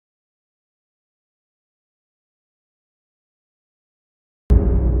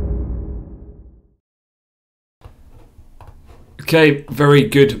Okay, very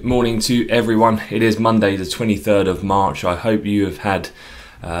good morning to everyone. It is Monday the 23rd of March. I hope you have had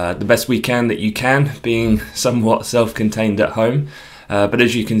the best weekend that you can, being somewhat self-contained at home. But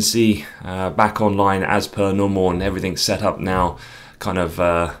as you can see, back online as per normal and everything's set up now, kind of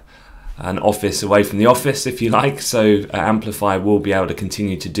an office away from the office, if you like. So Amplify will be able to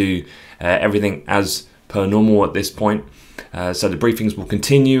continue to do everything as per normal at this point. So the briefings will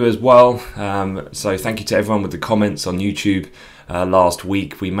continue as well. So thank you to everyone with the comments on YouTube. Last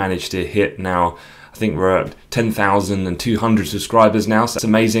week we managed to hit now, I think we're at 10,200 subscribers now. So that's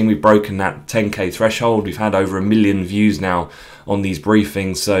amazing. We've broken that 10k threshold. We've had over 1 million views now on these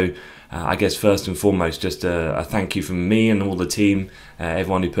briefings. So I guess first and foremost, just a thank you from me and all the team,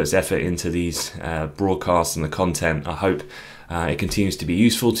 everyone who puts effort into these broadcasts and the content. I hope it continues to be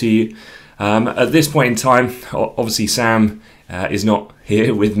useful to you. At this point in time, obviously Sam is not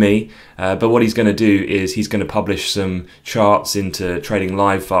here with me, but what he's going to do is he's going to publish some charts into Trading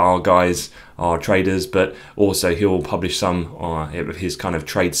Live for our guys, our traders, but also he'll publish some of his kind of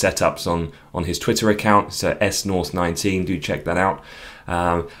trade setups on his Twitter account, so snorth19, do check that out.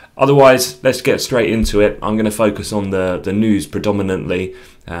 Otherwise, let's get straight into it. I'm going to focus on the news predominantly,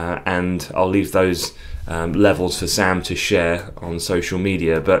 and I'll leave those levels for Sam to share on social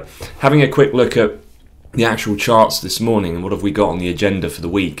media. But having a quick look at the actual charts this morning and what have we got on the agenda for the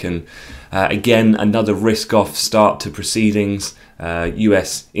week, and again another risk off start to proceedings.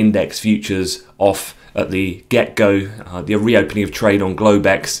 US index futures off at the get-go, the reopening of trade on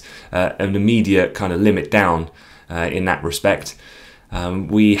Globex, an immediate kind of limit down in that respect.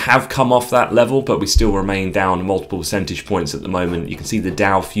 We have come off that level, but we still remain down multiple percentage points at the moment. You can see the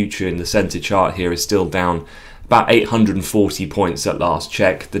Dow future in the center chart here is still down about 840 points at last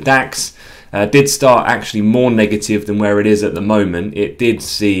check. The DAX did start actually more negative than where it is at the moment. It did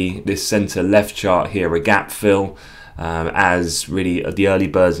see this center left chart here, a gap fill, as really the early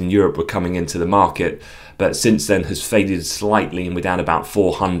birds in Europe were coming into the market. But since then has faded slightly and we're down about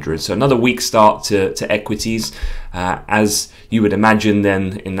 400. So another weak start to equities. As you would imagine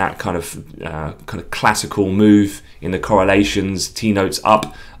then in that kind of classical move in the correlations, T-notes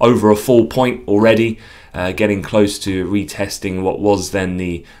up over a full point already, getting close to retesting what was then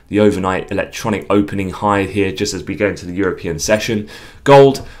the overnight electronic opening high here just as we go into the European session.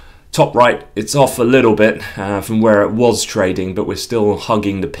 Gold, top right, it's off a little bit from where it was trading, but we're still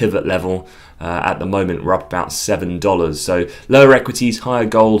hugging the pivot level. At the moment, we're up about $7. So lower equities, higher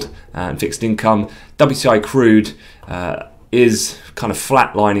gold and fixed income. WTI crude is kind of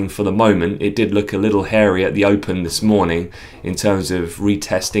flatlining for the moment. It did look a little hairy at the open this morning in terms of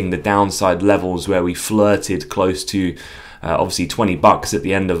retesting the downside levels where we flirted close to obviously $20 at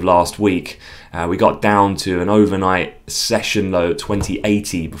the end of last week. We got down to an overnight session low at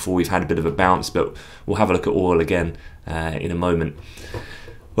 2080 before we've had a bit of a bounce, but we'll have a look at oil again in a moment.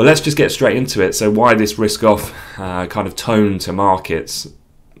 Well, let's just get straight into it. So why this risk-off kind of tone to markets?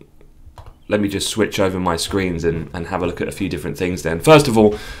 Let me just switch over my screens and have a look at a few different things then. First of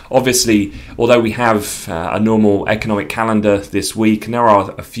all, obviously, although we have a normal economic calendar this week, and there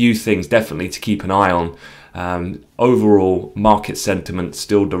are a few things definitely to keep an eye on. Overall market sentiment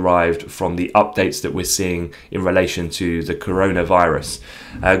still derived from the updates that we're seeing in relation to the coronavirus.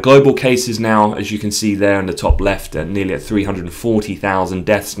 Global cases now, as you can see there in the top left, are nearly at 340,000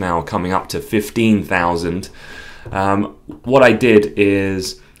 deaths now, coming up to 15,000. What I did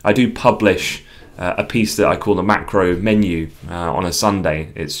is I do publish a piece that I call the macro menu on a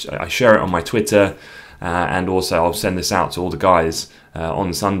Sunday. I share it on my Twitter, and also I'll send this out to all the guys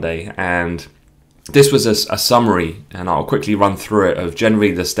on Sunday. And this was a summary, and I'll quickly run through it, of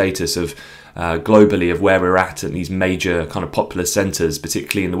generally the status of globally of where we're at in these major kind of populous centres,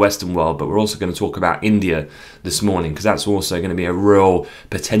 particularly in the Western world. But we're also going to talk about India this morning, because that's also going to be a real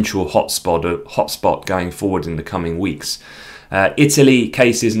potential hotspot going forward in the coming weeks. Italy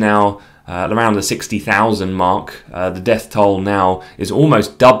cases now around the 60,000 mark. The death toll now is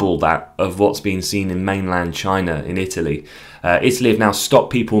almost double that of what's been seen in mainland China in Italy. Italy have now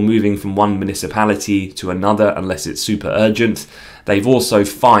stopped people moving from one municipality to another unless it's super urgent. They've also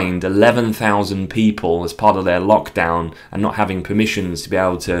fined 11,000 people as part of their lockdown and not having permissions to be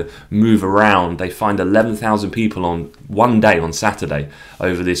able to move around. They fined 11,000 people on one day, on Saturday,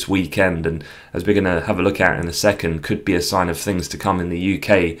 over this weekend. And as we're going to have a look at in a second, could be a sign of things to come in the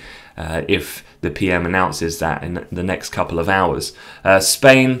UK if the PM announces that in the next couple of hours.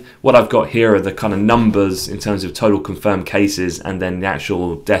 Spain, what I've got here are the kind of numbers in terms of total confirmed cases and then the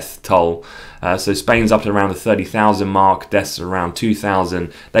actual death toll. So Spain's up to around the 30,000 mark, deaths around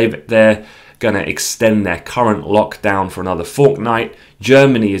 2,000. They're going to extend their current lockdown for another fortnight.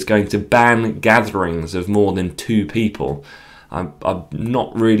 Germany is going to ban gatherings of more than 2 people. I'm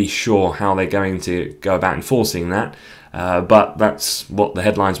not really sure how they're going to go about enforcing that, but that's what the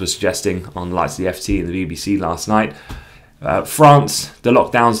headlines were suggesting on the likes of the FT and the BBC last night. France, the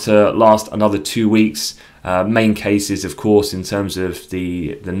lockdowns to last another 2 weeks. Main cases, of course, in terms of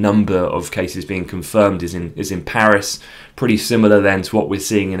the number of cases being confirmed is in Paris. Pretty similar then to what we're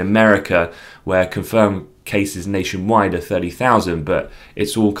seeing in America, where confirmed cases nationwide are 30,000, but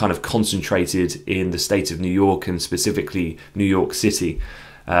it's all kind of concentrated in the state of New York and specifically New York City.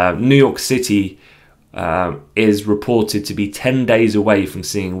 New York City is reported to be 10 days away from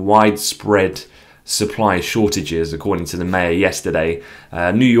seeing widespread supply shortages, according to the mayor yesterday.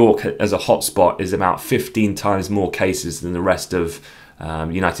 New York as a hotspot is about 15 times more cases than the rest of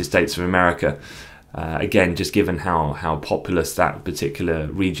United States of America. Again, just given how populous that particular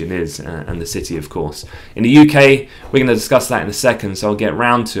region is, and the city, of course. In the UK, we're going to discuss that in a second, so I'll get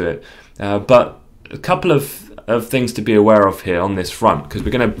round to it. But a couple of things to be aware of here on this front, because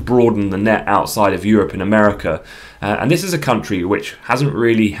we're going to broaden the net outside of Europe and America. And this is a country which hasn't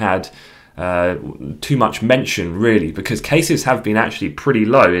really had too much mention, really, because cases have been actually pretty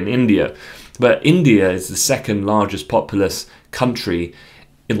low in India. But India is the second largest populous country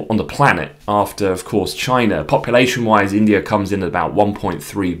on the planet after, of course, China. Population-wise, India comes in at about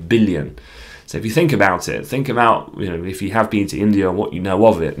 1.3 billion. So if you think about it, think about, if you have been to India and what you know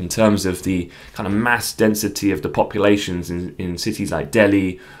of it in terms of the kind of mass density of the populations in cities like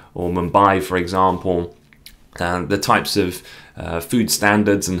Delhi or Mumbai, for example. The types of food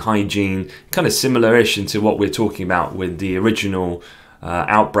standards and hygiene, kind of similar-ish into what we're talking about with the original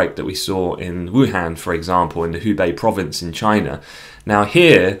outbreak that we saw in Wuhan, for example, in the Hubei province in China. Now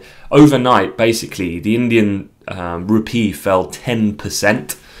here, overnight, basically, the Indian rupee fell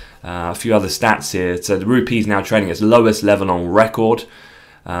 10%. A few other stats here. So the rupee is now trading at its lowest level on record.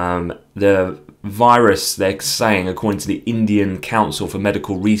 The virus, they're saying, according to the Indian Council for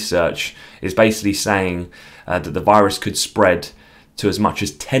Medical Research, is basically saying that the virus could spread to as much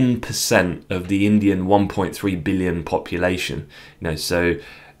as 10% of the Indian 1.3 billion population. So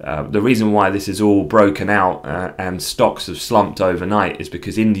the reason why this is all broken out and stocks have slumped overnight is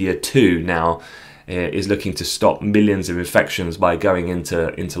because India too now is looking to stop millions of infections by going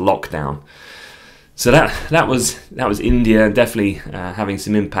into lockdown. So that was India, definitely having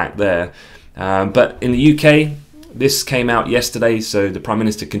some impact there. But in the UK, this came out yesterday, so the Prime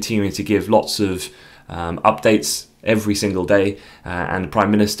Minister continuing to give lots of updates every single day, and the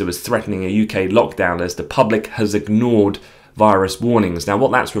Prime Minister was threatening a UK lockdown as the public has ignored virus warnings. Now,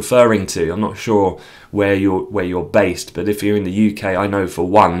 what that's referring to, I'm not sure where you're based, but if you're in the UK, I know for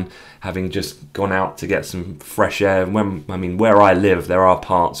one, having just gone out to get some fresh air, where I live, there are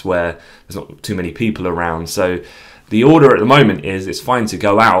parts where there's not too many people around. So the order at the moment is it's fine to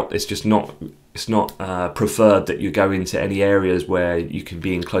go out. It's just not preferred that you go into any areas where you can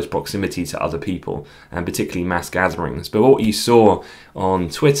be in close proximity to other people, and particularly mass gatherings. But what you saw on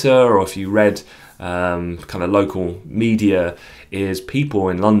Twitter, or if you read kind of local media, is people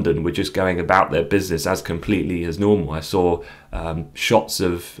in London were just going about their business as completely as normal. I saw shots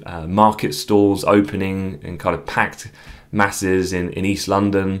of market stalls opening in kind of packed masses in East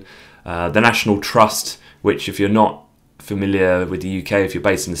London. The National Trust, which, if you're not familiar with the UK, if you're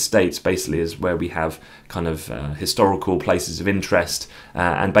based in the States, basically is where we have kind of historical places of interest,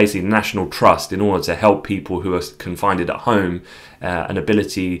 and basically the National Trust, in order to help people who are confined at home, an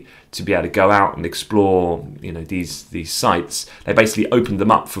ability to be able to go out and explore these sites, they basically opened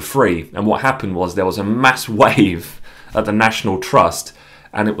them up for free. And what happened was there was a mass wave at the National Trust,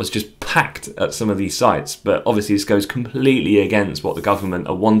 and it was just packed at some of these sites. But obviously this goes completely against what the government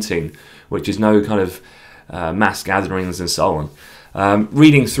are wanting, which is no kind of mass gatherings and so on.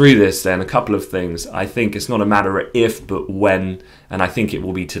 Reading through this then, a couple of things. I think it's not a matter of if, but when, and I think it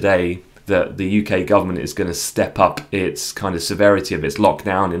will be today, that the UK government is going to step up its kind of severity of its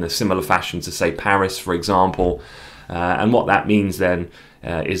lockdown in a similar fashion to, say, Paris, for example. And what that means then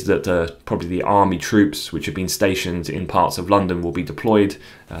is that probably the army troops which have been stationed in parts of London will be deployed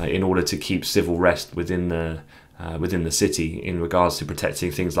in order to keep civil rest within the city in regards to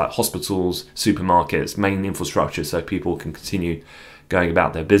protecting things like hospitals, supermarkets, main infrastructure, so people can continue going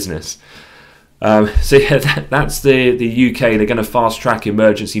about their business. So yeah, that's the UK. They're going to fast track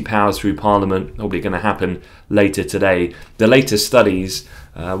emergency powers through Parliament, probably going to happen later today. The latest studies,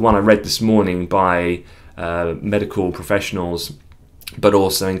 one I read this morning by medical professionals, but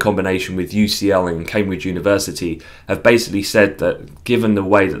also in combination with UCL and Cambridge University, have basically said that given the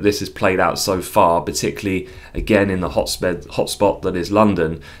way that this has played out so far, particularly again in the hotspot that is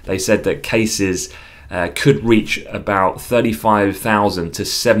London, they said that cases could reach about 35,000 to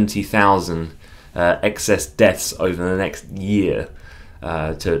 70,000 excess deaths over the next year.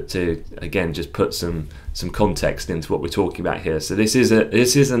 To again just put some context into what we're talking about here. So this is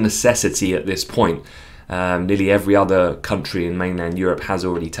a necessity at this point. Nearly every other country in mainland Europe has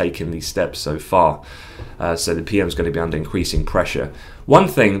already taken these steps so far. So the PM is going to be under increasing pressure. One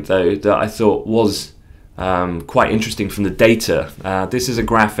thing though that I thought was quite interesting from the data. This is a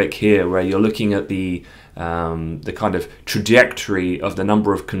graphic here where you're looking at the kind of trajectory of the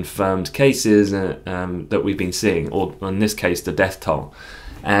number of confirmed cases that we've been seeing, or in this case, the death toll.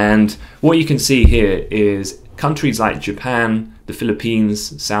 And what you can see here is countries like Japan, the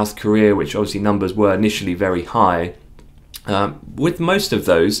Philippines, South Korea, which obviously numbers were initially very high. With most of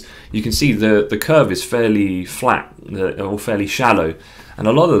those, you can see the curve is fairly flat or fairly shallow. And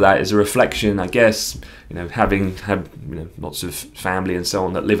a lot of that is a reflection, I guess, having had lots of family and so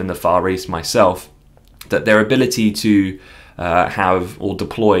on that live in the Far East myself, that their ability to have or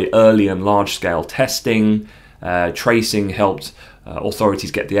deploy early and large-scale testing, tracing helped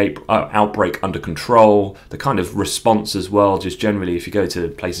authorities get the outbreak under control. The kind of response as well, just generally, if you go to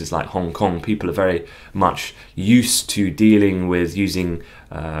places like Hong Kong, people are very much used to dealing with using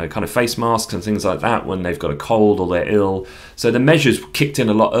kind of face masks and things like that when they've got a cold or they're ill. So the measures kicked in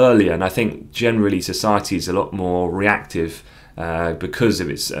a lot earlier, and I think generally society is a lot more reactive because of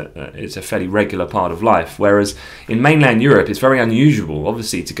it's a fairly regular part of life. Whereas in mainland Europe, it's very unusual,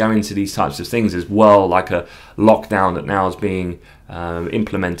 obviously, to go into these types of things as well, like a lockdown that now is being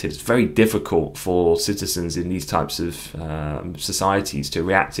implemented. It's very difficult for citizens in these types of societies to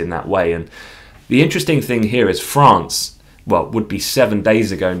react in that way. And the interesting thing here is France, well, would be 7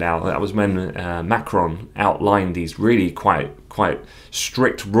 days ago now. That was when Macron outlined these really quite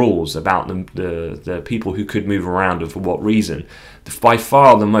strict rules about the people who could move around and for what reason. By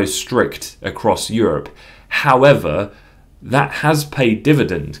far the most strict across Europe. However, that has paid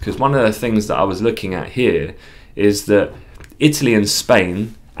dividend, because one of the things that I was looking at here is that Italy and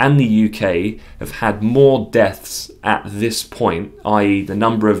Spain and the UK have had more deaths at this point, i.e. the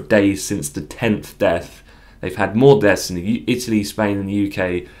number of days since the 10th death. They've had more deaths in Italy, Spain and the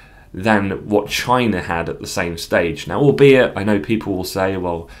UK than what China had at the same stage. Now, albeit, I know people will say,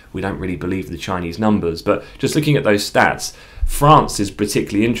 well, we don't really believe the Chinese numbers, but just looking at those stats, France is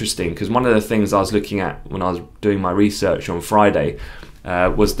particularly interesting, because one of the things I was looking at when I was doing my research on Friday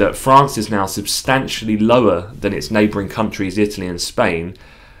was that France is now substantially lower than its neighbouring countries, Italy and Spain.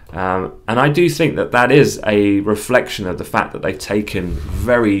 And I do think that that is a reflection of the fact that they've taken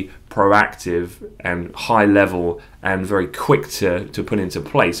very proactive and high level and very quick to put into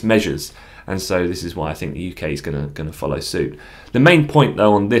place measures. And so this is why I think the UK is going to follow suit. The main point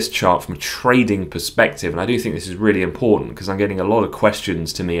though on this chart from a trading perspective, and I do think this is really important because I'm getting a lot of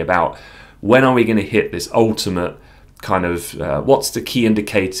questions to me about when are we going to hit this ultimate kind of what's the key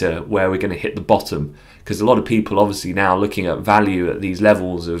indicator where we're going to hit the bottom. Because a lot of people obviously now looking at value at these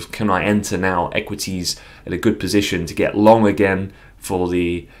levels of, can I enter now equities at a good position to get long again for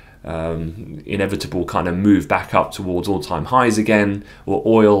the inevitable kind of move back up towards all-time highs again, or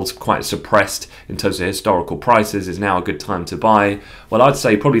oil's quite suppressed in terms of historical prices, is now a good time to buy? Well, I'd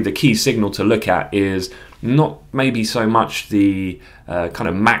say probably the key signal to look at is not maybe so much the kind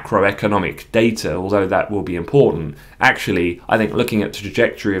of macroeconomic data, although that will be important. Actually, I think looking at the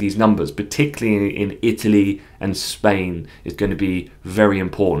trajectory of these numbers, particularly in Italy and Spain, is going to be very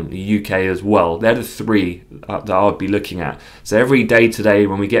important. The UK as well. They're the three that I would be looking at. So every day today,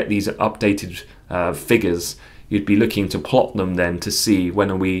 when we get these updated figures, you'd be looking to plot them then to see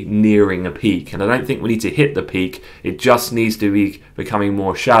when are we nearing a peak. And I don't think we need to hit the peak. It just needs to be becoming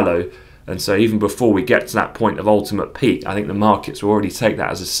more shallow. And so even before we get to that point of ultimate peak, I think the markets will already take that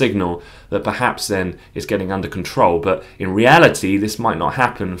as a signal that perhaps then it's getting under control. But in reality, this might not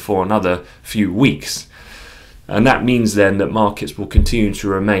happen for another few weeks. And that means then that markets will continue to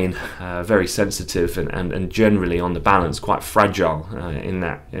remain very sensitive and generally on the balance quite fragile in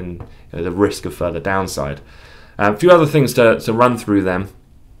the risk of further downside. A few other things to run through them.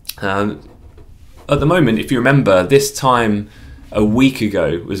 At the moment, if you remember, this time a week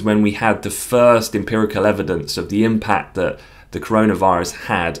ago was when we had the first empirical evidence of the impact that the coronavirus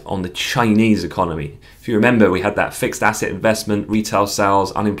had on the Chinese economy. If you remember, we had that fixed asset investment, retail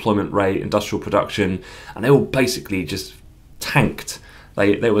sales, unemployment rate, industrial production, and they all basically just tanked.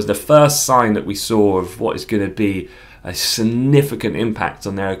 There was the first sign that we saw of what is going to be a significant impact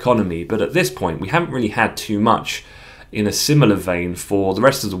on their economy. But at this point, we haven't really had too much in a similar vein for the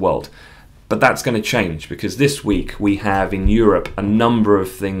rest of the world. But that's going to change, because this week we have in Europe a number of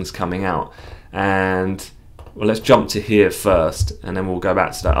things coming out, and well, let's jump to here first, and then we'll go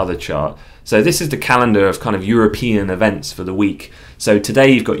back to that other chart. So this is the calendar of kind of European events for the week. So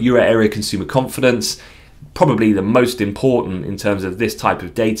today you've got Euro area consumer confidence, probably the most important in terms of this type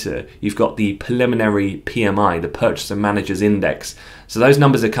of data. You've got the preliminary PMI, the Purchaser Managers Index. So those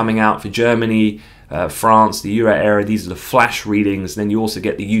numbers are coming out for Germany, France, the Euro area. These are the flash readings. Then you also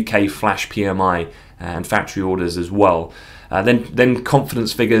get the UK flash PMI and factory orders as well. Then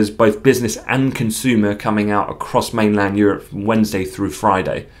confidence figures, both business and consumer, coming out across mainland Europe from Wednesday through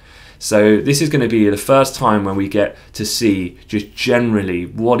Friday. So this is going to be the first time when we get to see just generally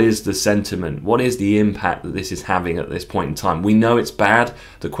what is the sentiment, what is the impact that this is having at this point in time. We know it's bad.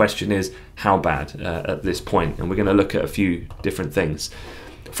 The question is how bad at this point, and we're going to look at a few different things.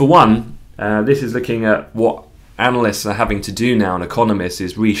 For one, this is looking at what analysts are having to do now, and economists,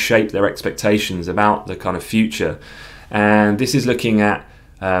 is reshape their expectations about the kind of future. And this is looking at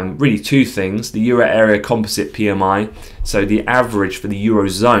really two things: the Euro area composite PMI. So the average for the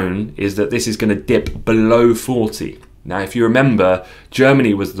Eurozone is that this is going to dip below 40. Now, if you remember,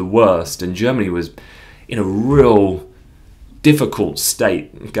 Germany was the worst, and Germany was in a real difficult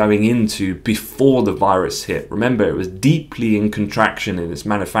state going into before the virus hit. Remember, it was deeply in contraction in its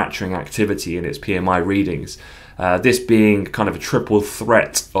manufacturing activity and its PMI readings. This being kind of a triple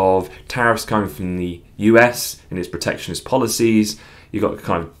threat of tariffs coming from the US and its protectionist policies. You've got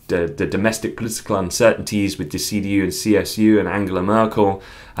kind of the domestic political uncertainties with the CDU and CSU and Angela Merkel.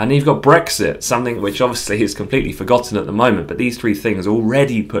 And you've got Brexit, something which obviously is completely forgotten at the moment. But these three things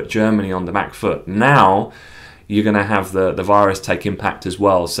already put Germany on the back foot. Now you're going to have the virus take impact as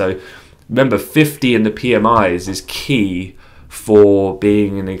well. So remember, 50 in the PMIs is key for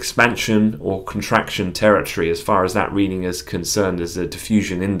being in expansion or contraction territory as far as that reading is concerned as a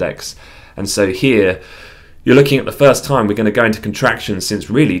diffusion index. And so here you're looking at the first time we're going to go into contraction since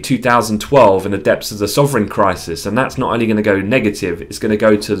really 2012 in the depths of the sovereign crisis. And that's not only going to go negative, it's going to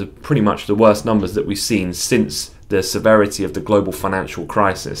go to pretty much the worst numbers that we've seen since the severity of the global financial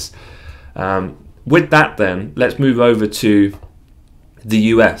crisis. With that then, let's move over to the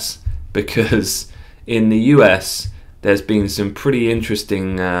US, because in the US there's been some pretty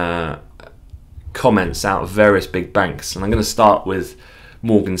interesting comments out of various big banks. And I'm going to start with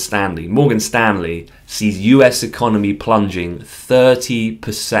Morgan Stanley. Morgan Stanley sees US economy plunging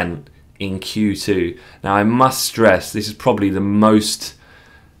 30% in Q2. Now, I must stress, this is probably the most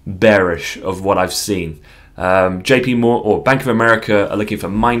bearish of what I've seen. JP Morgan or Bank of America are looking for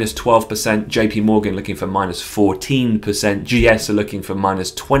minus 12%, JP Morgan looking for minus 14%, GS are looking for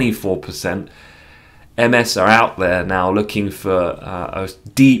minus 24%. MS are out there now looking for a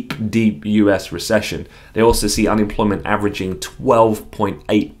deep US recession. They also see unemployment averaging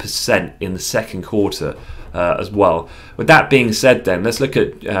 12.8% in the second quarter as well. With that being said then, let's look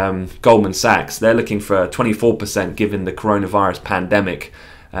at Goldman Sachs. They're looking for 24% given the coronavirus pandemic,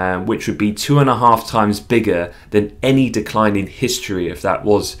 which would be 2.5 times bigger than any decline in history if that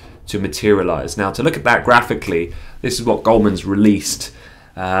was to materialize. Now, to look at that graphically, this is what Goldman's released.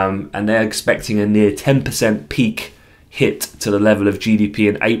 And they're expecting a near 10% peak hit to the level of GDP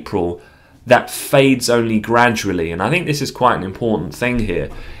in April. That fades only gradually, and I think this is quite an important thing here,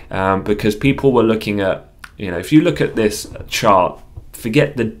 because people were looking at, if you look at this chart,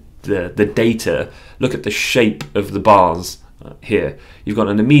 forget the data, look at the shape of the bars here. You've got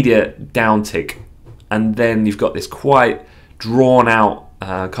an immediate downtick, and then you've got this quite drawn out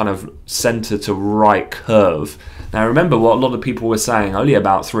kind of center to right curve. Now, remember what a lot of people were saying only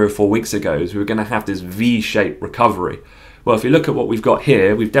about 3 or 4 weeks ago is we were going to have this V-shaped recovery. Well, if you look at what we've got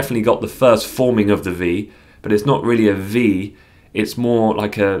here, we've definitely got the first forming of the V, but it's not really a V. It's more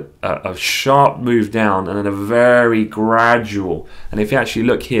like a sharp move down and then a very gradual. And if you actually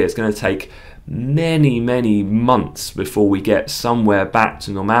look here, it's going to take many months before we get somewhere back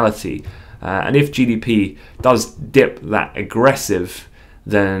to normality. And if GDP does dip that aggressive,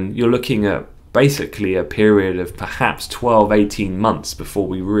 then you're looking at basically a period of perhaps 12-18 months before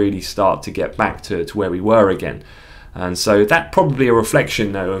we really start to get back to where we were again. And so that's probably a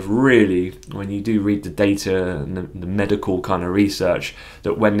reflection, though, of really, when you do read the data and the medical kind of research,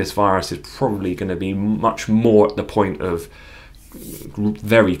 that when this virus is probably going to be much more at the point of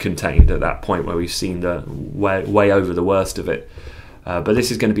very contained at that point where we've seen the way over the worst of it. But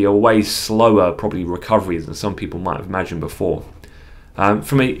this is going to be a way slower, probably, recovery than some people might have imagined before.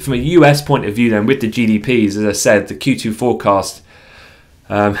 From a US point of view then, with the GDPs, as I said, the Q2 forecast,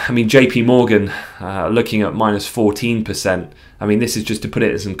 JP Morgan looking at minus 14%. This is just to put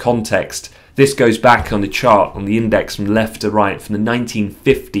it in some context. This goes back on the chart, on the index from left to right, from the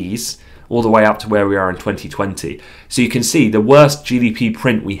 1950s all the way up to where we are in 2020. So you can see the worst GDP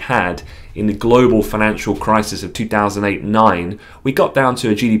print we had in the global financial crisis of 2008-9, we got down to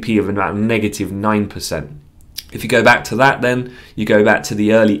a GDP of about -9%. If you go back to that, then you go back to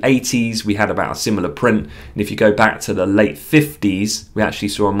the early 80s, we had about a similar print. And if you go back to the late 50s, we actually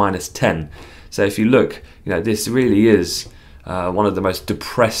saw a -10. So if you look, this really is one of the most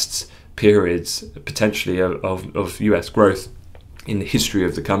depressed periods potentially of US growth in the history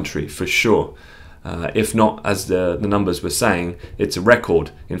of the country, for sure. If not, as the numbers were saying, it's a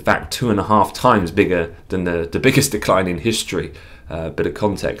record. In fact, 2.5 times bigger than the biggest decline in history. Bit of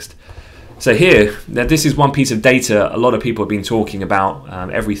context. So here, now this is one piece of data a lot of people have been talking about.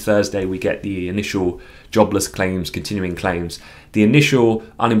 Every Thursday we get the initial jobless claims, continuing claims. The initial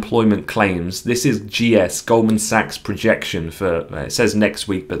unemployment claims, this is GS, Goldman Sachs projection for, it says next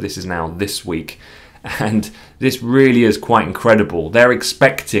week, but this is now this week. And this really is quite incredible. They're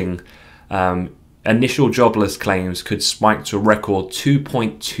expecting initial jobless claims could spike to a record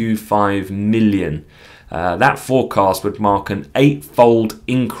 2.25 million. That forecast would mark an 8-fold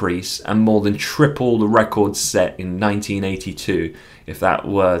increase and more than triple the record set in 1982 if that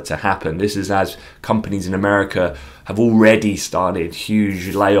were to happen. This is as companies in America have already started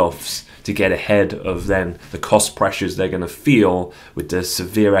huge layoffs to get ahead of then the cost pressures they're going to feel with the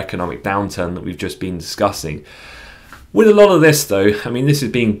severe economic downturn that we've just been discussing. With a lot of this, though, I mean, this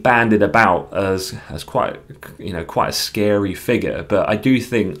is being bandied about as quite a scary figure, but I do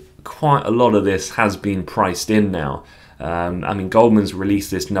think quite a lot of this has been priced in now. I mean, Goldman's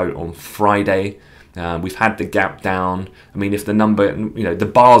released this note on Friday. We've had the gap down. I mean, if the number, the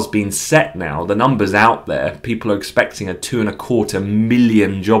bar's been set now, the number's out there. People are expecting a 2.25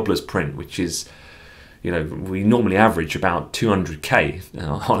 million jobless print, which is, we normally average about 200k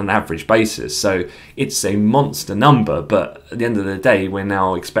on an average basis. So it's a monster number, but at the end of the day, we're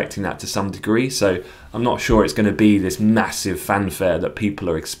now expecting that to some degree. So I'm not sure it's going to be this massive fanfare that people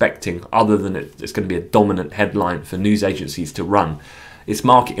are expecting, other than it's going to be a dominant headline for news agencies to run. Its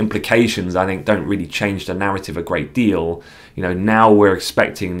market implications, I think, don't really change the narrative a great deal. Now we're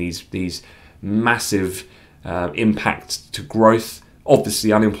expecting these massive impacts to growth.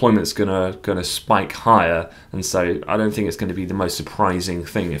 Obviously, unemployment's gonna spike higher, and so I don't think it's going to be the most surprising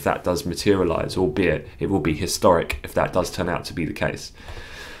thing if that does materialize, albeit it will be historic if that does turn out to be the case.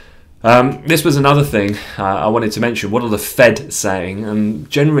 This was another thing I wanted to mention. What are the Fed saying? And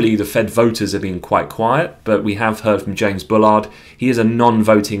generally the Fed voters have been quite quiet, but we have heard from James Bullard. He is a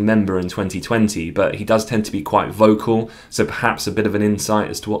non-voting member in 2020, but he does tend to be quite vocal, so perhaps a bit of an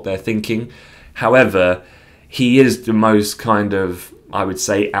insight as to what they're thinking. However, he is the most kind of, I would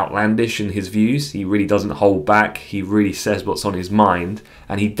say, outlandish in his views. He really doesn't hold back. He really says what's on his mind,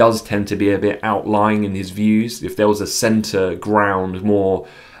 and he does tend to be a bit outlying in his views. If there was a centre ground, more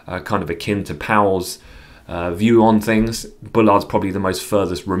kind of akin to Powell's view on things, Bullard's probably the most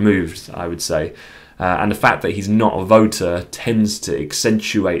furthest removed, I would say. And the fact that he's not a voter tends to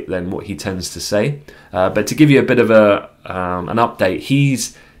accentuate then what he tends to say. But to give you a bit of an update,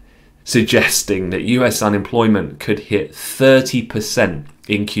 he's suggesting that US unemployment could hit 30%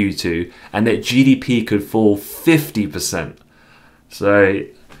 in Q2 and that GDP could fall 50%. So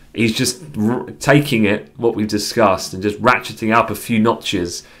he's just taking it, what we've discussed, and just ratcheting up a few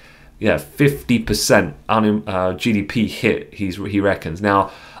notches. Yeah, 50% GDP hit, he reckons.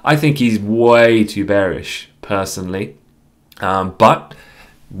 Now, I think he's way too bearish, personally. But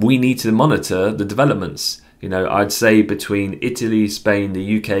we need to monitor the developments. I'd say between Italy, Spain,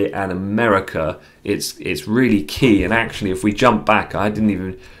 the UK and America, it's really key. And actually, if we jump back, I didn't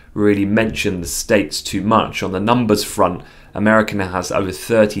even really mention the States too much. On the numbers front, America now has over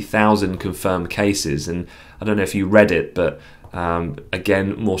 30,000 confirmed cases. And I don't know if you read it, but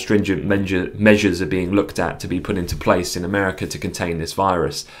again, more stringent measures are being looked at to be put into place in America to contain this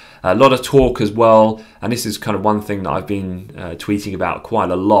virus. A lot of talk as well, and this is kind of one thing that I've been tweeting about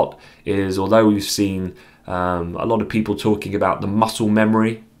quite a lot, is although we've seen a lot of people talking about the muscle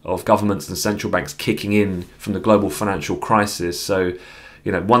memory of governments and central banks kicking in from the global financial crisis. So,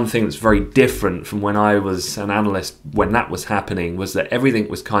 one thing that's very different from when I was an analyst when that was happening was that everything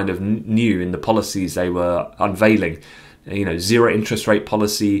was kind of new in the policies they were unveiling. Zero interest rate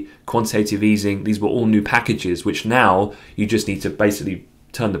policy, quantitative easing, these were all new packages, which now you just need to basically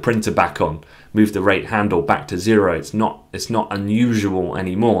turn the printer back on, move the rate handle back to zero. It's not unusual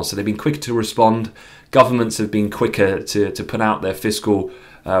anymore. So they've been quicker to respond. Governments have been quicker to put out their fiscal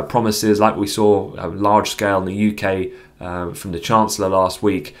promises, like we saw large scale in the UK from the Chancellor last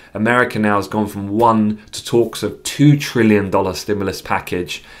week. America now has gone from one to talks of $2 trillion stimulus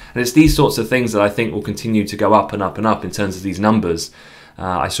package. And it's these sorts of things that I think will continue to go up and up and up in terms of these numbers.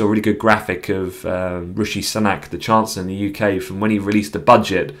 I saw a really good graphic of Rishi Sunak, the Chancellor in the UK, from when he released the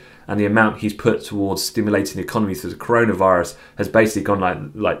budget, and the amount he's put towards stimulating the economy through the coronavirus has basically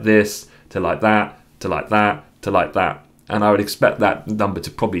gone like this, to like that, to like that, to like that. And I would expect that number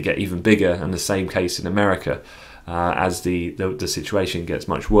to probably get even bigger, and the same case in America as the situation gets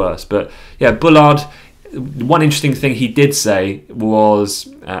much worse. But yeah, Bullard, one interesting thing he did say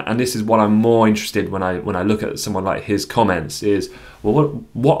was, and this is what I'm more interested when I look at someone like his comments, is, well,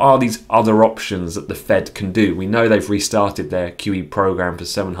 what are these other options that the Fed can do? We know they've restarted their QE program for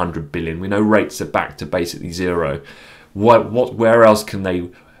 700 billion. We know rates are back to basically zero. Where else can they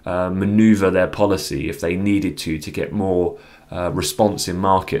maneuver their policy if they needed to get more response in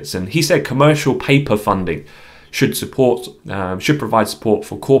markets? And he said commercial paper funding should provide support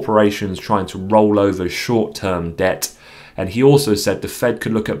for corporations trying to roll over short-term debt. And he also said the Fed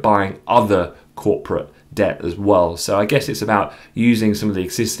could look at buying other corporate debt as well. So I guess it's about using some of the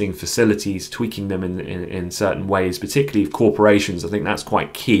existing facilities, tweaking them in certain ways, particularly of corporations. I think that's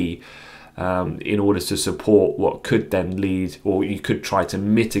quite key in order to support what could then lead, or you could try to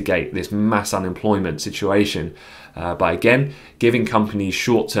mitigate this mass unemployment situation by, again, giving companies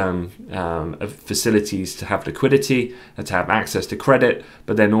short-term facilities to have liquidity and to have access to credit,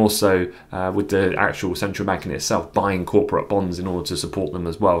 but then also with the actual central bank in itself buying corporate bonds in order to support them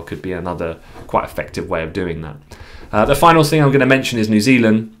as well could be another quite effective way of doing that. The final thing I'm going to mention is New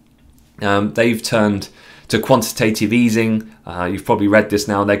Zealand. They've turned to quantitative easing. You've probably read this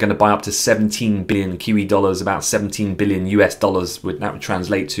now. They're going to buy up to 17 billion Kiwi dollars, about 17 billion US dollars, that would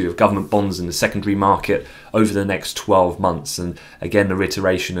translate to, of government bonds in the secondary market over the next 12 months. And again, a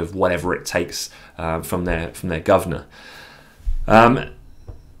reiteration of whatever it takes from their governor.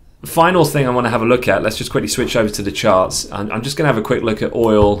 Final thing I want to have a look at, let's just quickly switch over to the charts. I'm just going to have a quick look at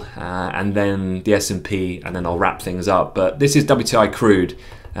oil and then the S&P, and then I'll wrap things up. But this is WTI crude.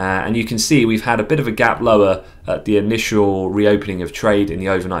 And you can see we've had a bit of a gap lower at the initial reopening of trade in the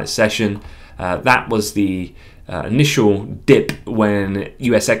overnight session. That was the initial dip when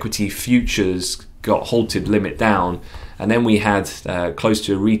US equity futures got halted limit down, and then we had close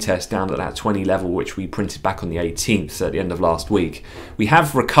to a retest down at that 20 level, which we printed back on the 18th at the end of last week. We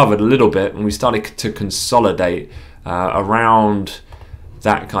have recovered a little bit, and we started to consolidate around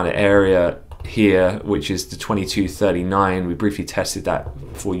that kind of area here, which is the 22.39. We briefly tested that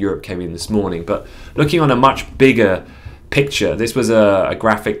before Europe came in this morning. But looking on a much bigger picture, this was a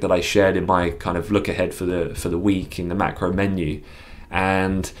graphic that I shared in my kind of look ahead for the week in the macro menu.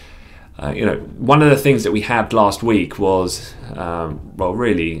 And one of the things that we had last week was, well,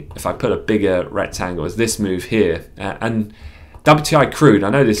 really, if I put a bigger rectangle, is this move here. And WTI crude, I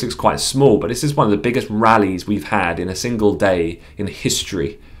know this looks quite small, but this is one of the biggest rallies we've had in a single day in the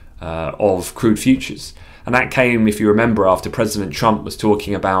history of crude futures. And that came, if you remember, after President Trump was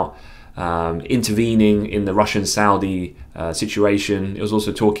talking about intervening in the Russian-Saudi situation. It was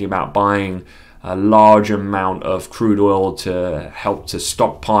also talking about buying a large amount of crude oil to help to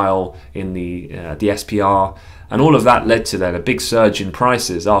stockpile in the SPR. And all of that led to then a big surge in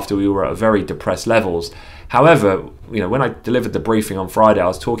prices after we were at very depressed levels. However, when I delivered the briefing on Friday, I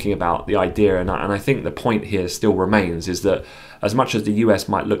was talking about the idea, and I think the point here still remains, is that as much as the US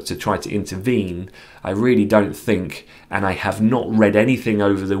might look to try to intervene, I really don't think, and I have not read anything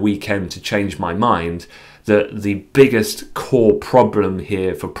over the weekend to change my mind, that the biggest core problem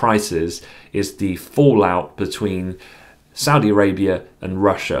here for prices is the fallout between Saudi Arabia and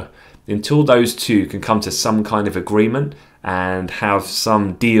Russia. Until those two can come to some kind of agreement and have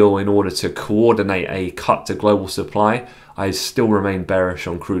some deal in order to coordinate a cut to global supply, I still remain bearish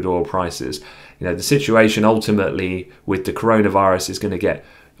on crude oil prices. The situation ultimately with the coronavirus is going to get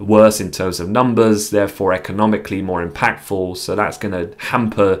worse in terms of numbers, therefore economically more impactful. So that's going to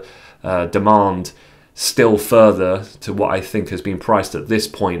hamper demand still further to what I think has been priced at this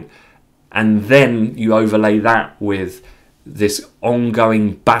point. And then you overlay that with this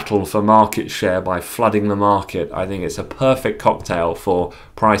ongoing battle for market share by flooding the market. I think it's a perfect cocktail for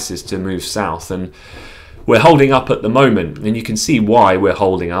prices to move south. And we're holding up at the moment, and you can see why we're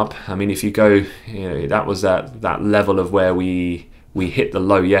holding up. I mean, if you go, that was that level of where we hit the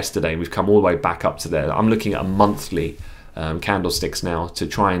low yesterday, and we've come all the way back up to there. I'm looking at a monthly candlesticks now to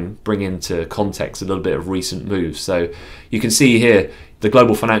try and bring into context a little bit of recent moves. So you can see here the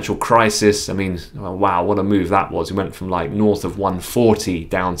global financial crisis. I mean, wow, what a move that was. We went from like north of 140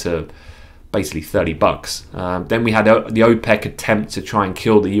 down to basically $30. Then we had the OPEC attempt to try and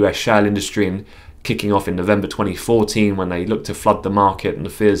kill the US shale industry, and kicking off in November 2014 when they looked to flood the market and the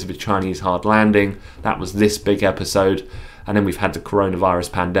fears of a Chinese hard landing. That was this big episode. And then we've had the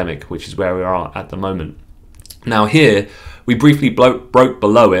coronavirus pandemic, which is where we are at the moment. Now here, We briefly broke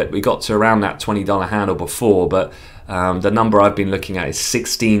below it. We got to around that $20 handle before, but the number I've been looking at is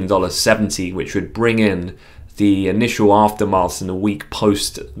 $16.70, which would bring in the initial aftermaths in the week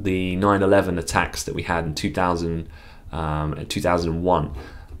post the 9/11 attacks that we had in 2001.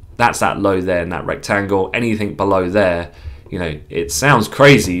 That's that low there in that rectangle. Anything below there, you know, it sounds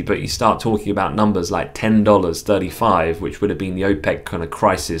crazy, but you start talking about numbers like $10.35, which would have been the OPEC kind of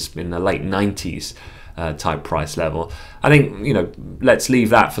crisis in the late 90s type price level. I think, you know, let's leave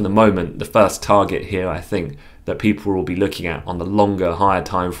that for the moment. The first target here, I think, that people will be looking at on the longer, higher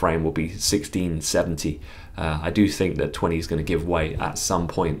time frame will be 16.70. I do think that 20 is going to give way at some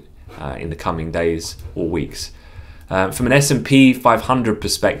point in the coming days or weeks. From an S&P 500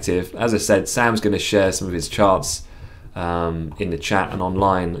 perspective, as I said, Sam's going to share some of his charts in the chat and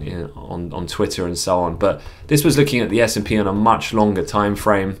online, you know, on Twitter and so on. But this was looking at the S&P on a much longer time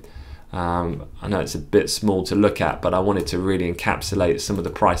frame. I know it's a bit small to look at, but I wanted to really encapsulate some of the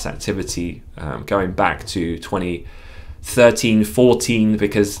price activity going back to 2013-14,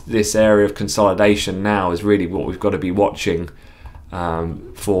 because this area of consolidation now is really what we've got to be watching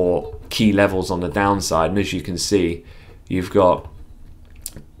for key levels on the downside. And as you can see, you've got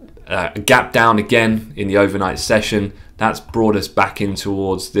a gap down again in the overnight session. That's brought us back in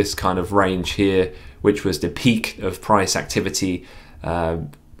towards this kind of range here, which was the peak of price activity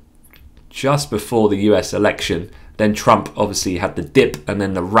just before the US election. Then Trump obviously had the dip, and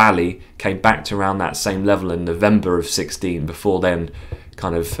then the rally came back to around that same level in November of 16, before then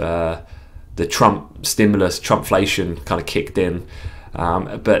kind of the Trump stimulus, Trumpflation kind of kicked in.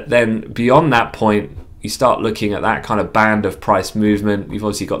 But then beyond that point, you start looking at that kind of band of price movement. You've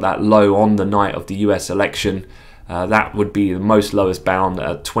obviously got that low on the night of the US election. That would be the most lowest bound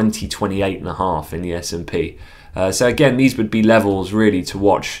at 2028.5 in the S&P. So again, these would be levels really to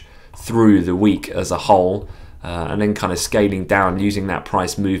watch through the week as a whole, and then kind of scaling down using that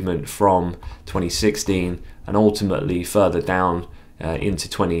price movement from 2016 and ultimately further down into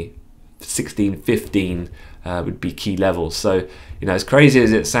 2016-15 would be key levels. So, you know, as crazy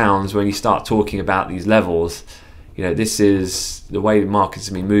as it sounds when you start talking about these levels, you know, this is the way the markets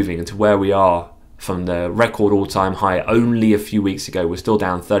have been moving, and to where we are from the record all-time high only a few weeks ago, we're still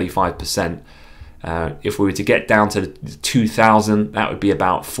down 35%. If we were to get down to 2000, that would be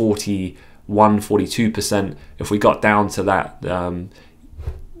about 41-42%. If we got down to that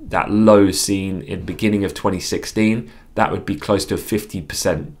that low seen in the beginning of 2016, that would be close to a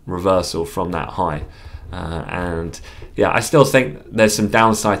 50% reversal from that high. And yeah, I still think there's some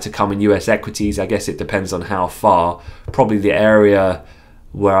downside to come in US equities. I guess it depends on how far. Probably the area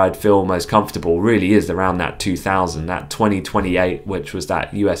where I'd feel most comfortable really is around that 2000, that 2028, which was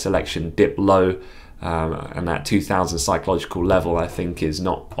that US election dip low, and that 2000 psychological level I think is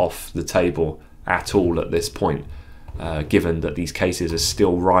not off the table at all at this point, given that these cases are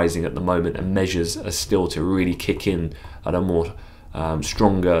still rising at the moment and measures are still to really kick in at a more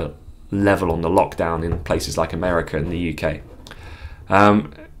stronger level on the lockdown in places like America and the UK.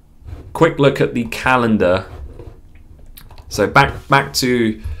 Quick look at the calendar. So back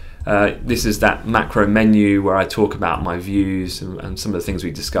to this is that macro menu where I talk about my views and some of the things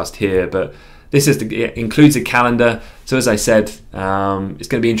we discussed here, but this is it includes a calendar. So as I said, it's going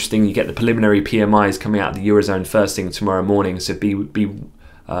to be interesting. You get the preliminary PMIs coming out of the Eurozone first thing tomorrow morning, so be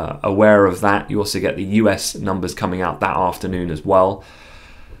aware of that. You also get the US numbers coming out that afternoon as well.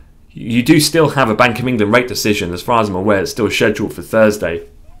 You do still have a Bank of England rate decision. As far as I'm aware, it's still scheduled for Thursday.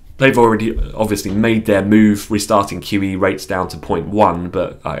 They've already obviously made their move, restarting QE rates down to 0.1,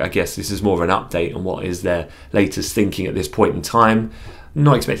 but I guess this is more of an update on what is their latest thinking at this point in time.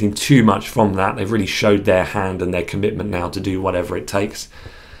 Not expecting too much from that. They've really showed their hand and their commitment now to do whatever it takes.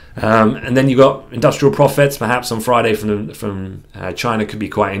 And then you've got industrial profits, perhaps on Friday from China, could be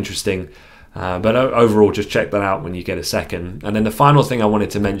quite interesting. But overall, just check that out when you get a second. And then the final thing I wanted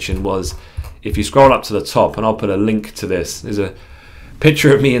to mention was, if you scroll up to the top, and I'll put a link to this, there's a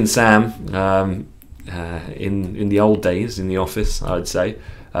picture of me and Sam in the old days in the office, I would say.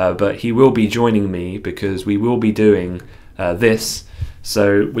 But he will be joining me because we will be doing this.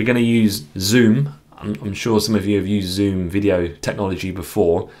 So we're going to use Zoom. I'm sure some of you have used Zoom video technology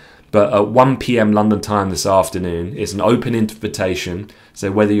before. But at 1 p.m. London time this afternoon, it's an open invitation.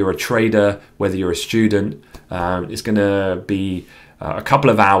 So whether you're a trader, whether you're a student, it's going to be a couple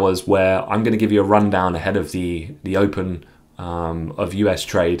of hours where I'm going to give you a rundown ahead of the open of US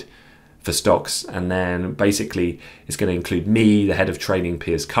trade for stocks, and then basically it's going to include me, the head of trading,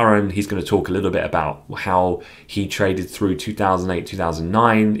 Piers Curran. He's going to talk a little bit about how he traded through 2008,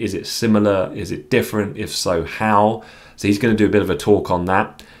 2009. Is it similar? Is it different? If so, how? So he's going to do a bit of a talk on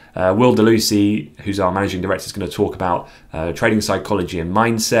that. Will DeLucy, who's our managing director, is going to talk about trading psychology and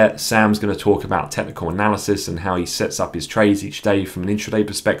mindset. Sam's going to talk about technical analysis and how he sets up his trades each day from an intraday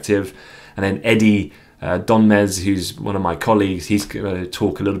perspective. And then Eddie Donmez, who's one of my colleagues, he's going to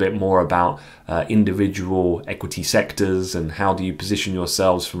talk a little bit more about individual equity sectors and how do you position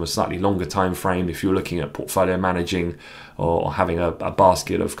yourselves from a slightly longer time frame if you're looking at portfolio managing or having a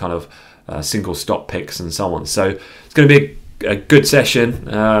basket of kind of single stock picks and so on. So it's going to be a good session.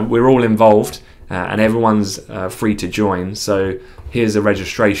 We're all involved and everyone's free to join. So here's a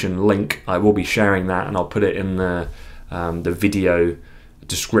registration link. I will be sharing that and I'll put it in the video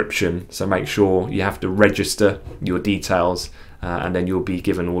description, so make sure you have to register your details and then you'll be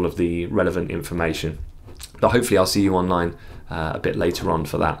given all of the relevant information. But hopefully I'll see you online a bit later on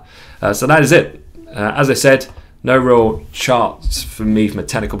for that. So that is it. As I said, no real charts for me from a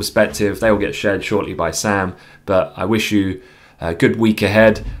technical perspective. They will get shared shortly by Sam, but I wish you a good week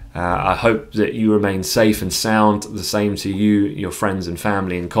ahead. I hope that you remain safe and sound, the same to you, your friends and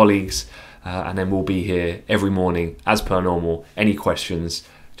family and colleagues. And then we'll be here every morning as per normal. Any questions,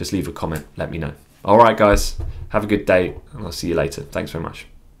 just leave a comment, let me know. All right, guys, have a good day, and I'll see you later. Thanks very much.